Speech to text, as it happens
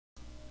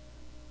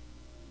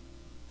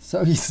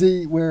So you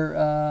see where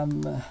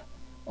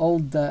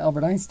old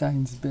Albert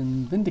Einstein's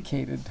been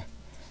vindicated.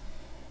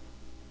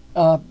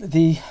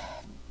 The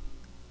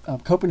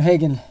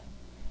Copenhagen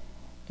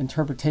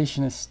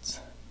interpretationists,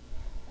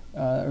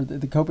 or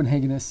the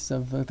Copenhaganists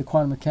of the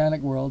quantum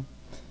mechanic world,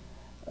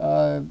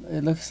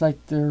 it looks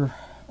like they're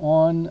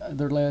on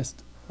their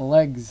last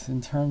legs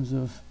in terms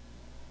of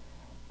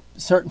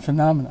certain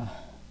phenomena,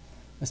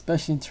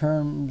 especially in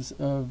terms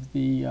of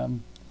the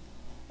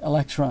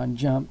electron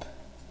jump.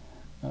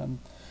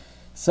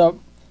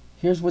 So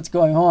here's what's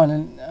going on,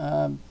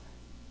 and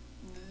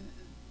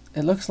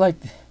it looks like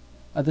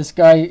this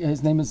guy,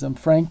 his name is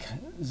Frank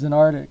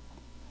Zenardik,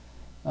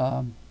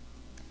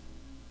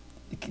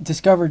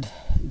 discovered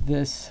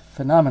this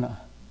phenomena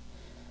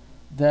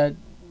that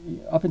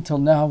up until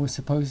now was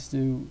supposed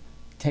to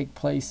take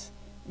place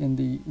in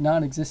the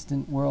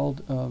non-existent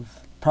world of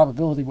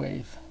probability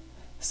wave.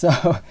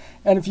 So,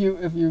 and if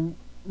you're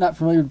not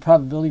familiar with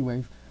probability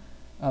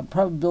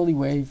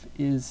wave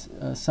is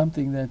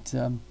something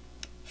that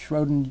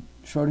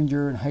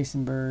Schrodinger and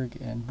Heisenberg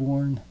and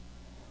Born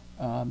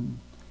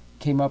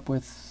came up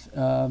with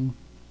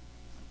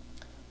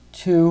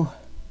to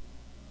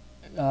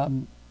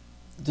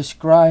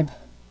describe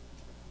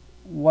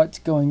what's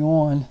going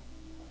on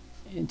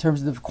in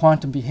terms of the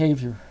quantum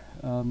behavior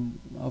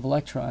of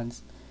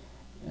electrons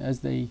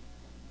as they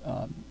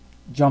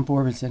jump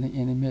orbits and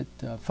emit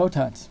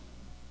photons.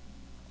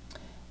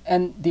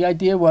 And the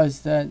idea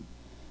was that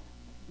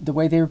the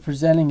way they were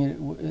presenting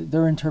it,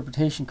 their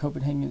interpretation,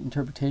 Copenhagen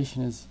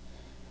interpretation, is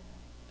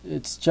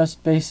it's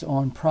just based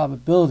on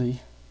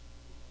probability,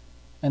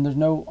 and there's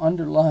no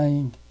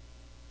underlying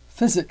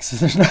physics.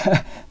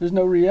 There's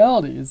no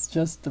reality. It's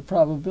just the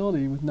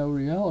probability with no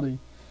reality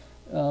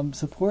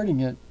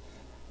supporting it,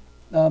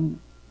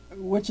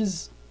 which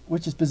is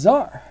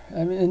bizarre.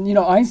 I mean, and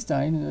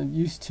Einstein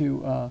used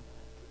to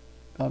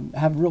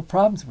have real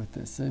problems with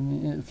this. I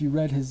mean, if you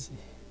read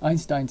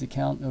Einstein's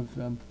account of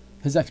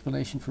his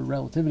explanation for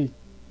relativity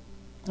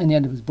in the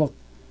end of his book,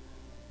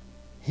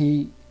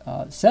 he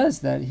says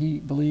that he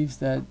believes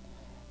that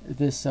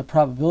this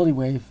probability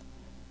wave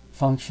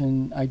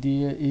function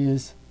idea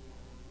is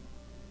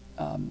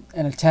an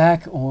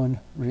attack on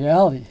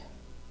reality.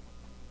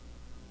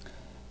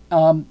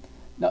 Now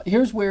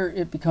here's where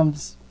it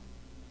becomes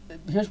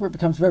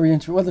very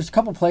interesting. Well, there's a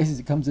couple places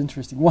it becomes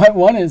interesting.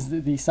 One is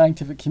the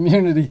scientific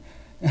community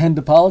and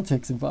the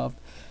politics involved,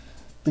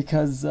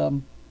 because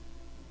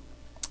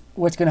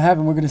what's going to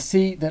happen, we're going to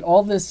see that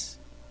all this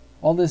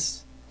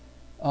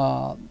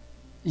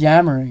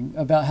yammering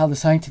about how the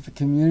scientific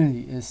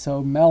community is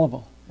so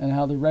malleable and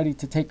how they're ready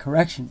to take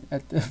correction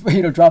at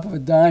the drop of a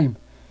dime.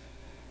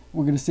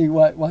 We're going to see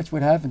watch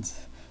what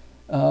happens.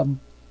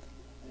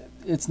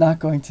 It's not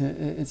going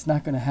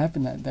to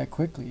happen that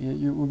quickly.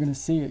 We're going to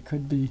see it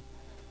could be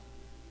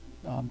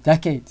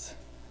decades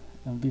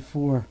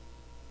before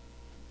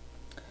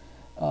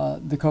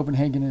the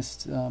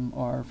Copenhagenists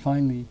are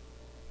finally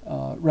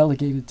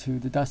relegated to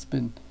the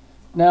dustbin.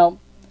 Now,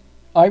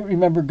 I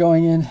remember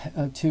going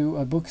in to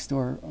a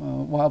bookstore a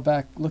while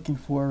back looking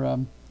for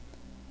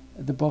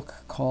the book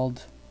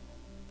called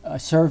A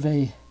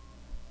Survey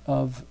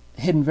of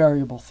Hidden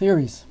Variable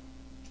Theories.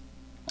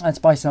 That's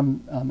by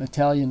some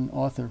Italian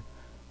author.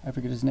 I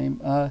forget his name.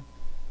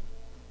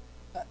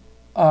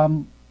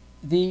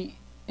 The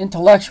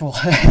intellectual,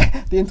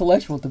 the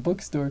intellectual at the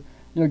bookstore,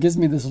 gives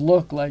me this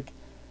look like,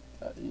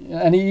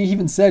 and he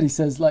even said, he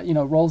says, like,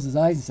 rolls his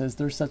eyes and says,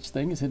 "There's such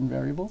thing as hidden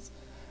variables."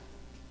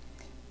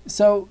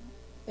 So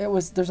there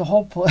was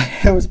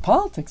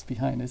politics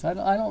behind this. I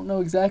don't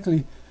know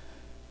exactly.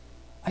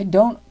 I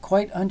don't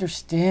quite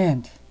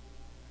understand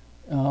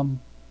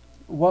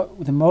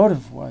what the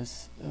motive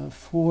was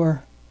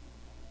for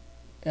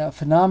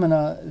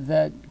phenomena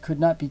that could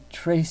not be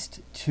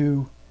traced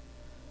to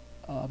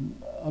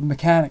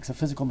mechanics, of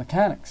physical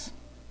mechanics.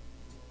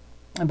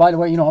 And by the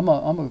way, I'm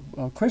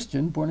a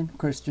Christian, born a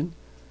Christian,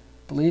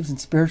 believes in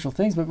spiritual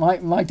things, but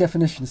my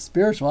definition of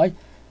spiritual,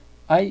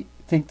 I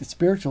think that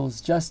spiritual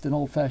is just an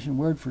old-fashioned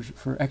word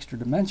for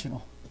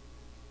extra-dimensional.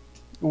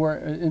 Or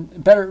a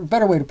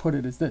better way to put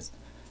it is this: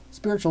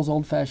 spiritual is an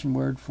old-fashioned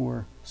word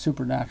for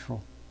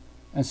supernatural,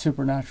 and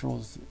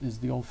supernatural is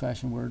the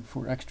old-fashioned word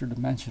for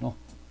extra-dimensional.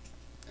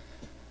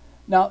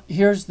 Now,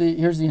 here's the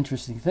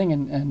interesting thing,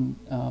 and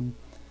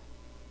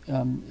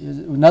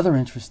another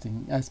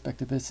interesting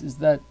aspect of this is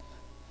that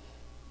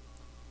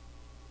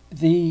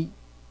the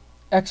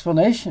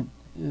explanation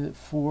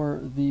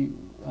for the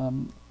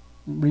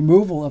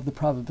removal of the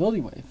probability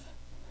wave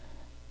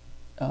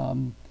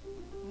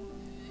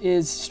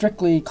is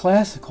strictly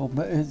classical,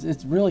 but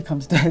it really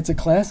comes down, it's a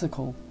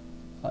classical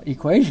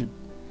equation.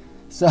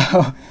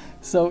 So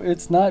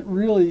it's not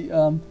really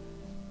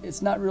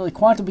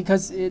quantum,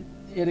 because it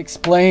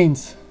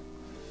explains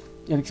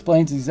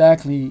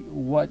exactly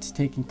what's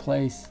taking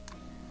place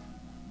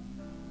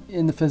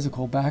in the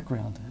physical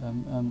background.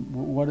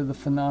 What are the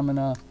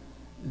phenomena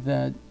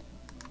that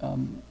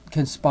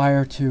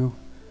conspire to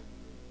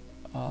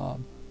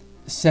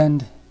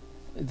send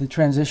the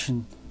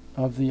transition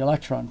of the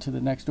electron to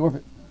the next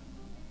orbit?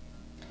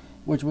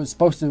 which was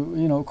supposed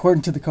to,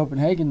 according to the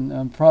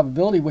Copenhagen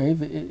probability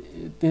wave,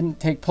 it didn't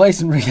take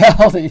place in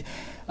reality.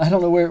 I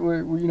don't know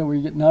where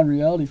you get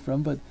non-reality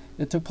from, but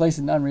it took place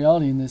in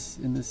non-reality in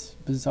this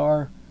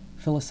bizarre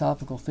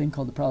philosophical thing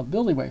called the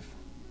probability wave,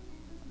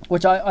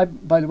 which I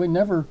by the way,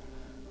 never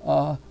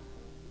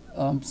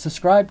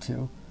subscribed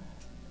to.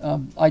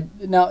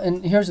 Now,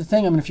 and here's the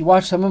thing. I mean, if you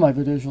watch some of my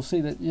videos, you'll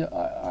see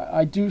that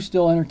I do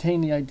still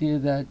entertain the idea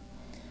that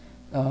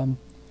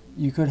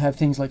you could have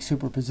things like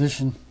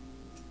superposition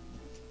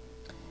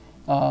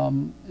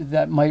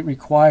that might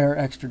require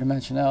extra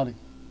dimensionality.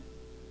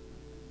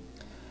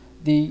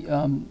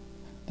 The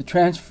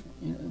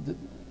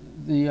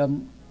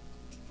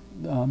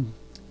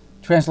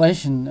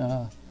translation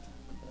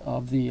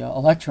of the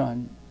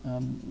electron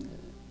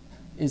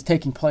is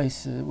taking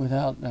place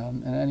without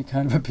any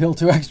kind of appeal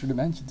to extra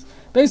dimensions.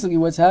 Basically,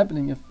 what's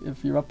happening,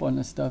 if you're up on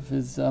this stuff,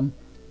 is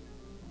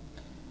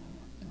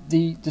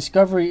the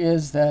discovery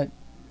is that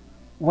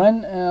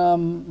when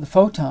the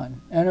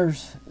photon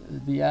enters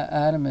the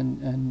atom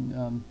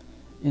and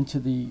into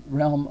the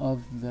realm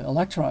of the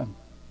electron,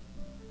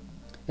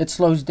 it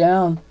slows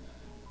down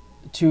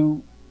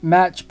to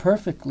match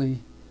perfectly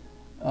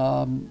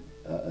the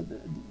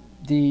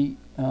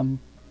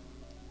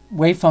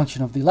wave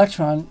function of the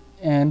electron,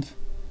 and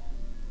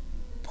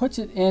puts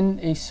it in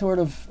a sort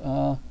of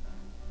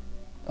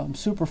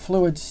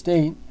superfluid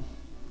state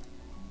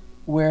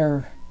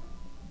where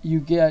you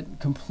get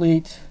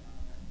complete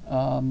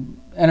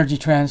energy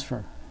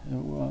transfer.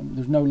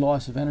 There's no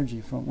loss of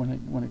energy from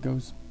when it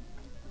goes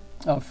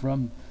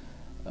from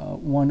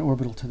one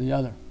orbital to the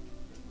other.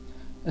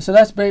 And so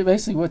that's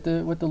basically what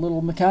the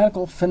little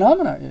mechanical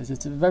phenomena is.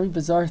 It's a very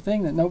bizarre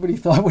thing that nobody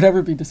thought would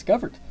ever be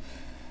discovered.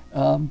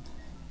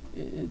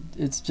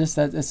 It's just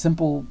that a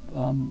simple,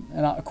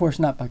 and of course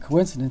not by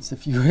coincidence.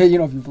 If you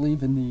if you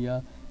believe in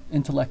the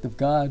intellect of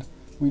God,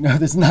 we know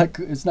it's not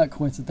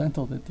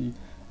coincidental that the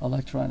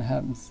electron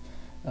happens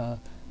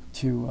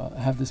to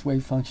have this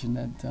wave function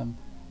that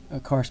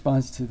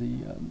corresponds to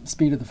the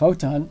speed of the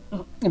photon.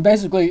 And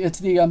basically, it's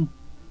the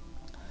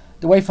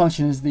wave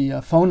function is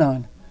the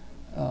phonon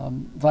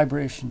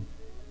vibration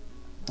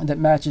that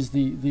matches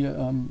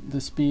the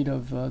speed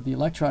of the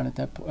electron at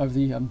that of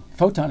the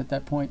photon at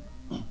that point.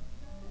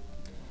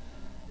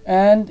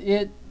 And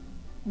it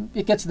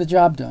gets the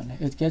job done.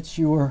 It gets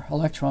your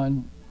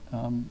electron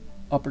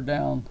up or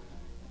down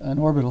an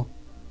orbital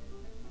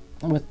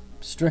with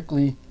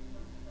strictly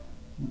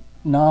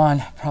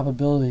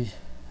non-probability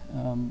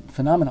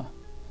phenomena.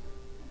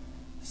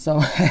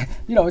 So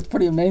it's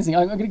pretty amazing.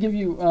 I'm going to give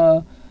you.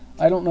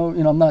 I don't know.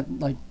 I'm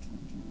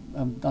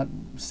not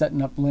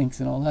setting up links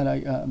and all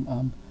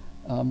that.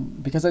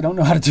 Because I don't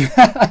know how to do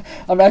that.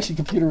 I'm actually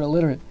computer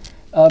illiterate.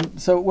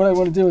 So what I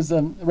want to do is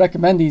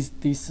recommend these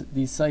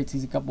sites.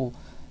 These a couple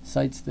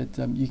sites that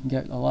you can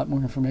get a lot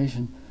more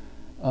information.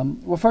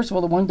 Well, first of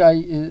all, the one guy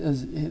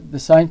is the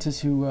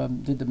scientist who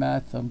did the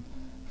math,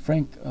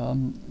 Frank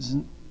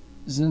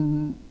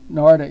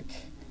Znardic,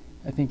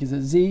 I think is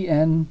a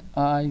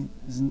Z-N-I-A-R-S-I-C,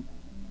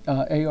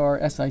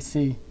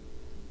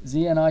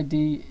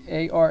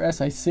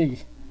 Z-N-I-D-A-R-S-I-C.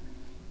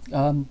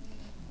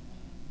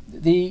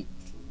 The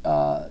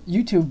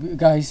YouTube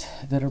guys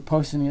that are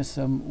posting this,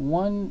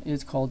 one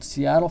is called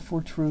Seattle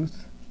for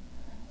Truth,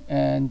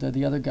 and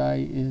the other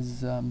guy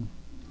is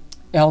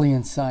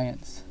Alien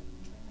Science.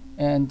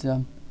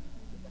 And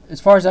as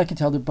far as I can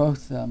tell, they're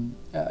both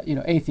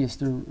atheists.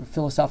 They're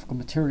philosophical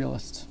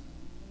materialists.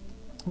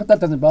 But that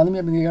doesn't bother me.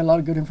 I mean, they got a lot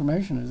of good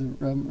information.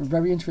 They're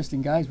very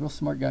interesting guys, real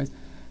smart guys.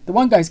 The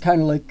one guy's kind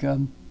of like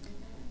the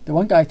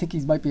one guy. I think he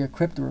might be a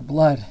Crypt or a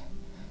Blood.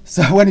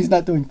 So when he's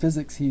not doing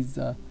physics, he's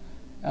out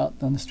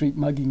on the street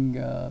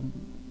mugging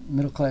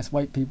middle-class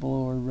white people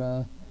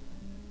or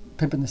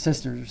pimping the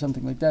sisters or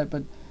something like that.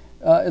 But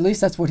at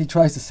least that's what he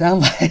tries to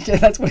sound like.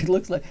 That's what he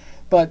looks like.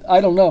 But I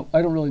don't know.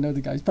 I don't really know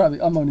the guy.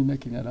 I'm only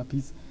making that up.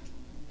 He's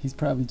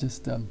probably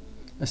just a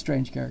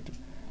strange character.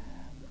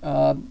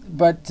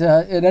 But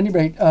at any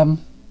rate,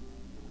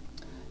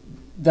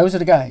 those are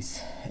the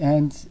guys.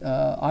 And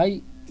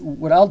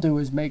what I'll do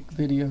is make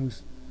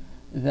videos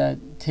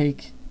that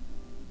take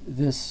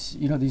this,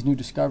 these new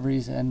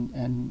discoveries and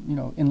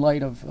in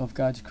light of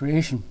God's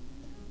creation.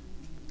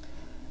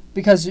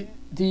 Because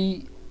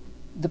the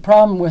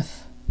problem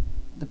with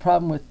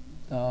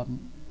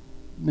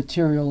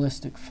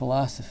materialistic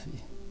philosophy,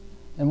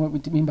 and what we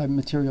mean by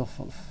material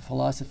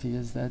philosophy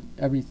is that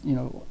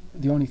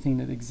the only thing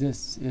that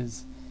exists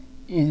is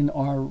in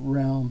our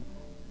realm,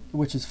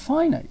 which is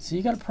finite. So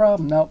you got a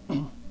problem now.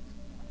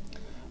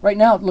 Right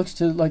now, it looks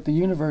to like the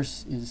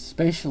universe is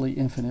spatially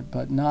infinite,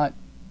 but not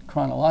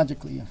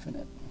chronologically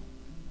infinite.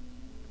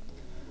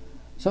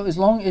 So as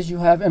long as you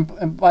have,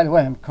 and by the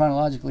way, I'm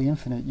chronologically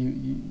infinite,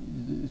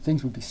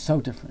 things would be so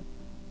different.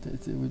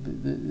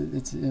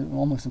 It's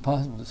almost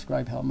impossible to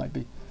describe how it might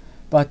be.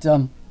 But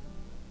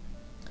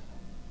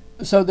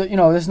so that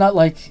it's not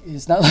like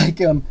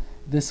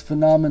this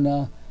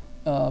phenomena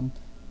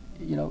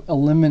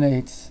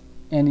eliminates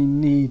any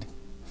need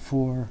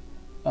for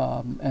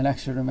an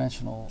extra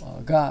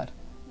dimensional God.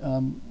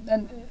 And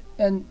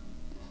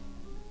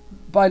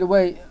By the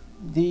way,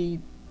 the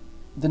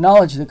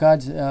knowledge that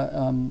God's in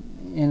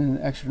an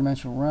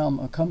extra-dimensional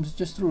realm comes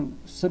just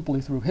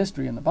simply through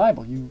history in the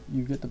Bible. You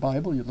get the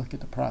Bible, you look at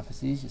the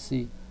prophecies, you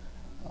see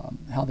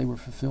how they were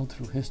fulfilled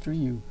through history.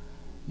 You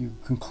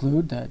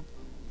conclude that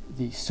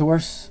the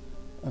source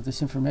of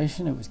this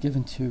information, it was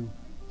given to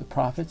the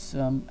prophets,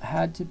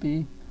 had to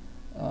be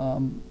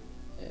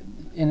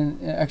in an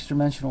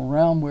extra-dimensional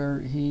realm where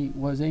he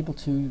was able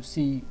to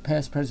see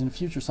past, present, and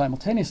future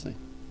simultaneously.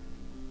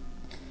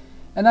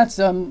 And that's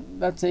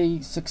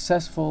a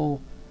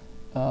successful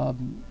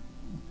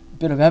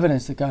bit of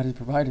evidence that God has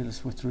provided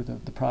us with through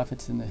the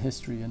prophets and the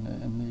history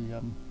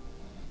and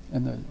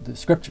the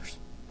scriptures.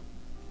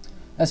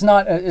 It's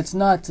not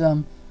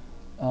an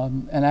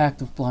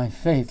act of blind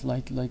faith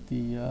like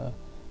the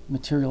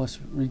materialist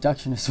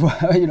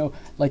reductionists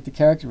like to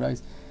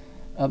characterize.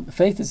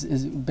 Faith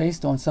is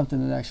based on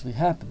something that actually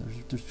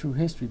happened. There's true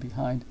history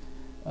behind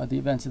the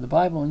events of the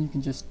Bible, and you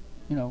can just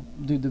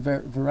do the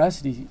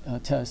veracity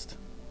test.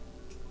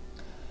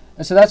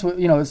 And so that's what,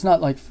 it's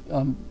not like,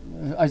 I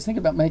was thinking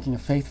about making a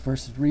faith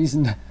versus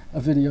reason a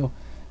video,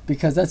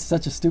 because that's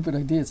such a stupid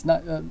idea. It's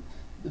not,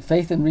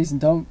 faith and reason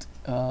don't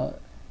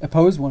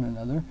oppose one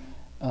another.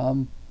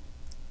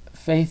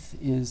 Faith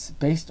is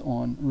based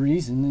on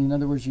reason. In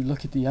other words, you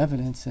look at the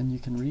evidence and you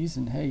can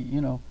reason, hey,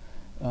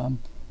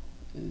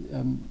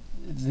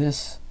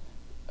 this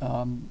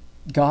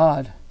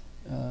God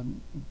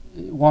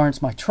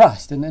warrants my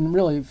trust, and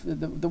really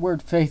the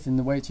word faith in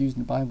the way it's used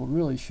in the Bible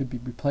really should be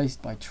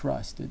replaced by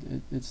trust.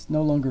 It's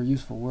no longer a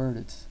useful word.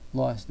 It's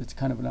lost. It's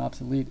kind of an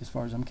obsolete as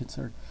far as I'm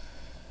concerned.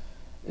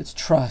 It's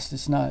trust.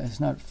 It's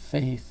not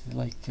faith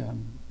like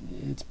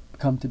it's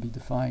come to be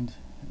defined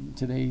in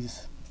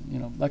today's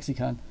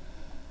lexicon.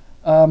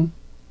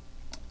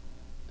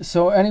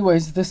 So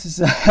anyways, this is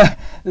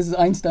this is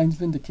Einstein's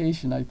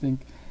Vindication, I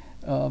think.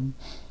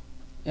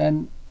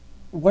 And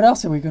what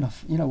else are we gonna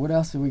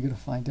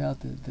find out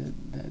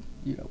that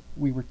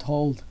we were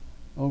told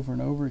over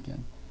and over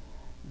again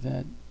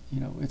that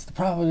it's the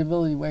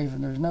probability wave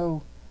and there's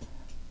no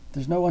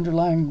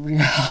underlying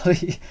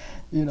reality.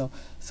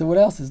 So what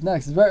else is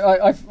next? It's very,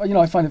 I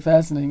find it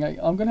fascinating.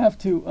 I'm gonna have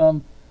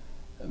to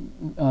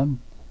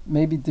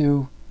maybe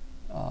do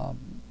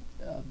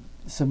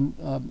some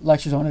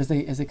lectures on as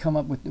they come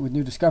up with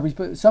new discoveries.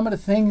 But some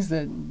of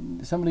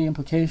the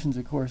implications,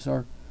 of course,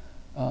 are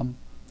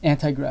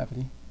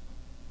anti-gravity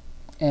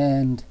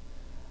and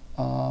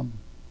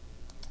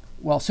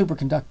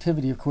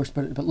superconductivity, of course,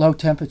 but low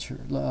temperature,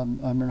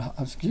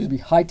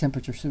 high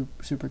temperature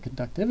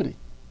superconductivity.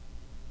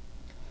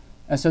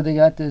 And so they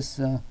got this.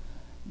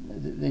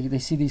 They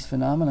see these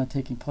phenomena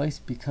taking place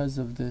because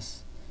of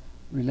this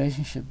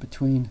relationship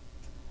between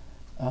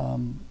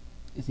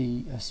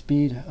the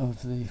speed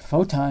of the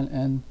photon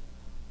and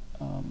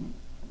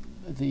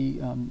the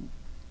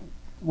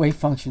wave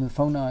function, the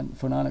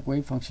phononic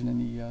wave function in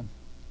the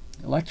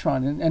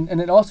electron,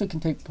 and it also can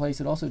take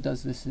place. It also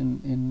does this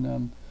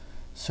in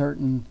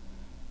certain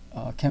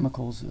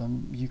chemicals.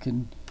 You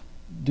can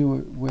do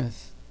it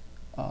with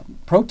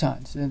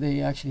protons, and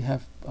they actually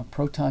have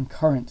proton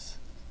currents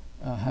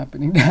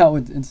happening now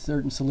in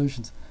certain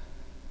solutions.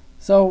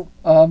 So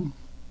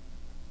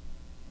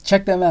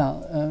check them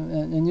out,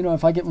 and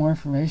if I get more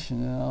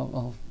information,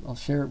 I'll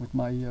share it with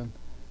my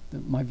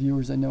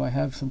viewers. I know I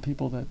have some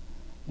people that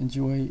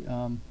enjoy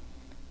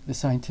the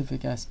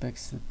scientific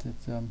aspects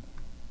that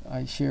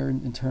I share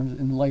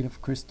in light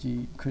of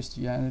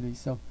Christianity.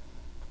 So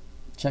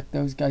check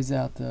those guys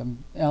out.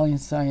 Alien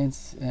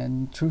Science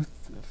and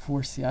Truth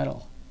for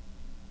Seattle.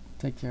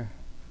 Take care.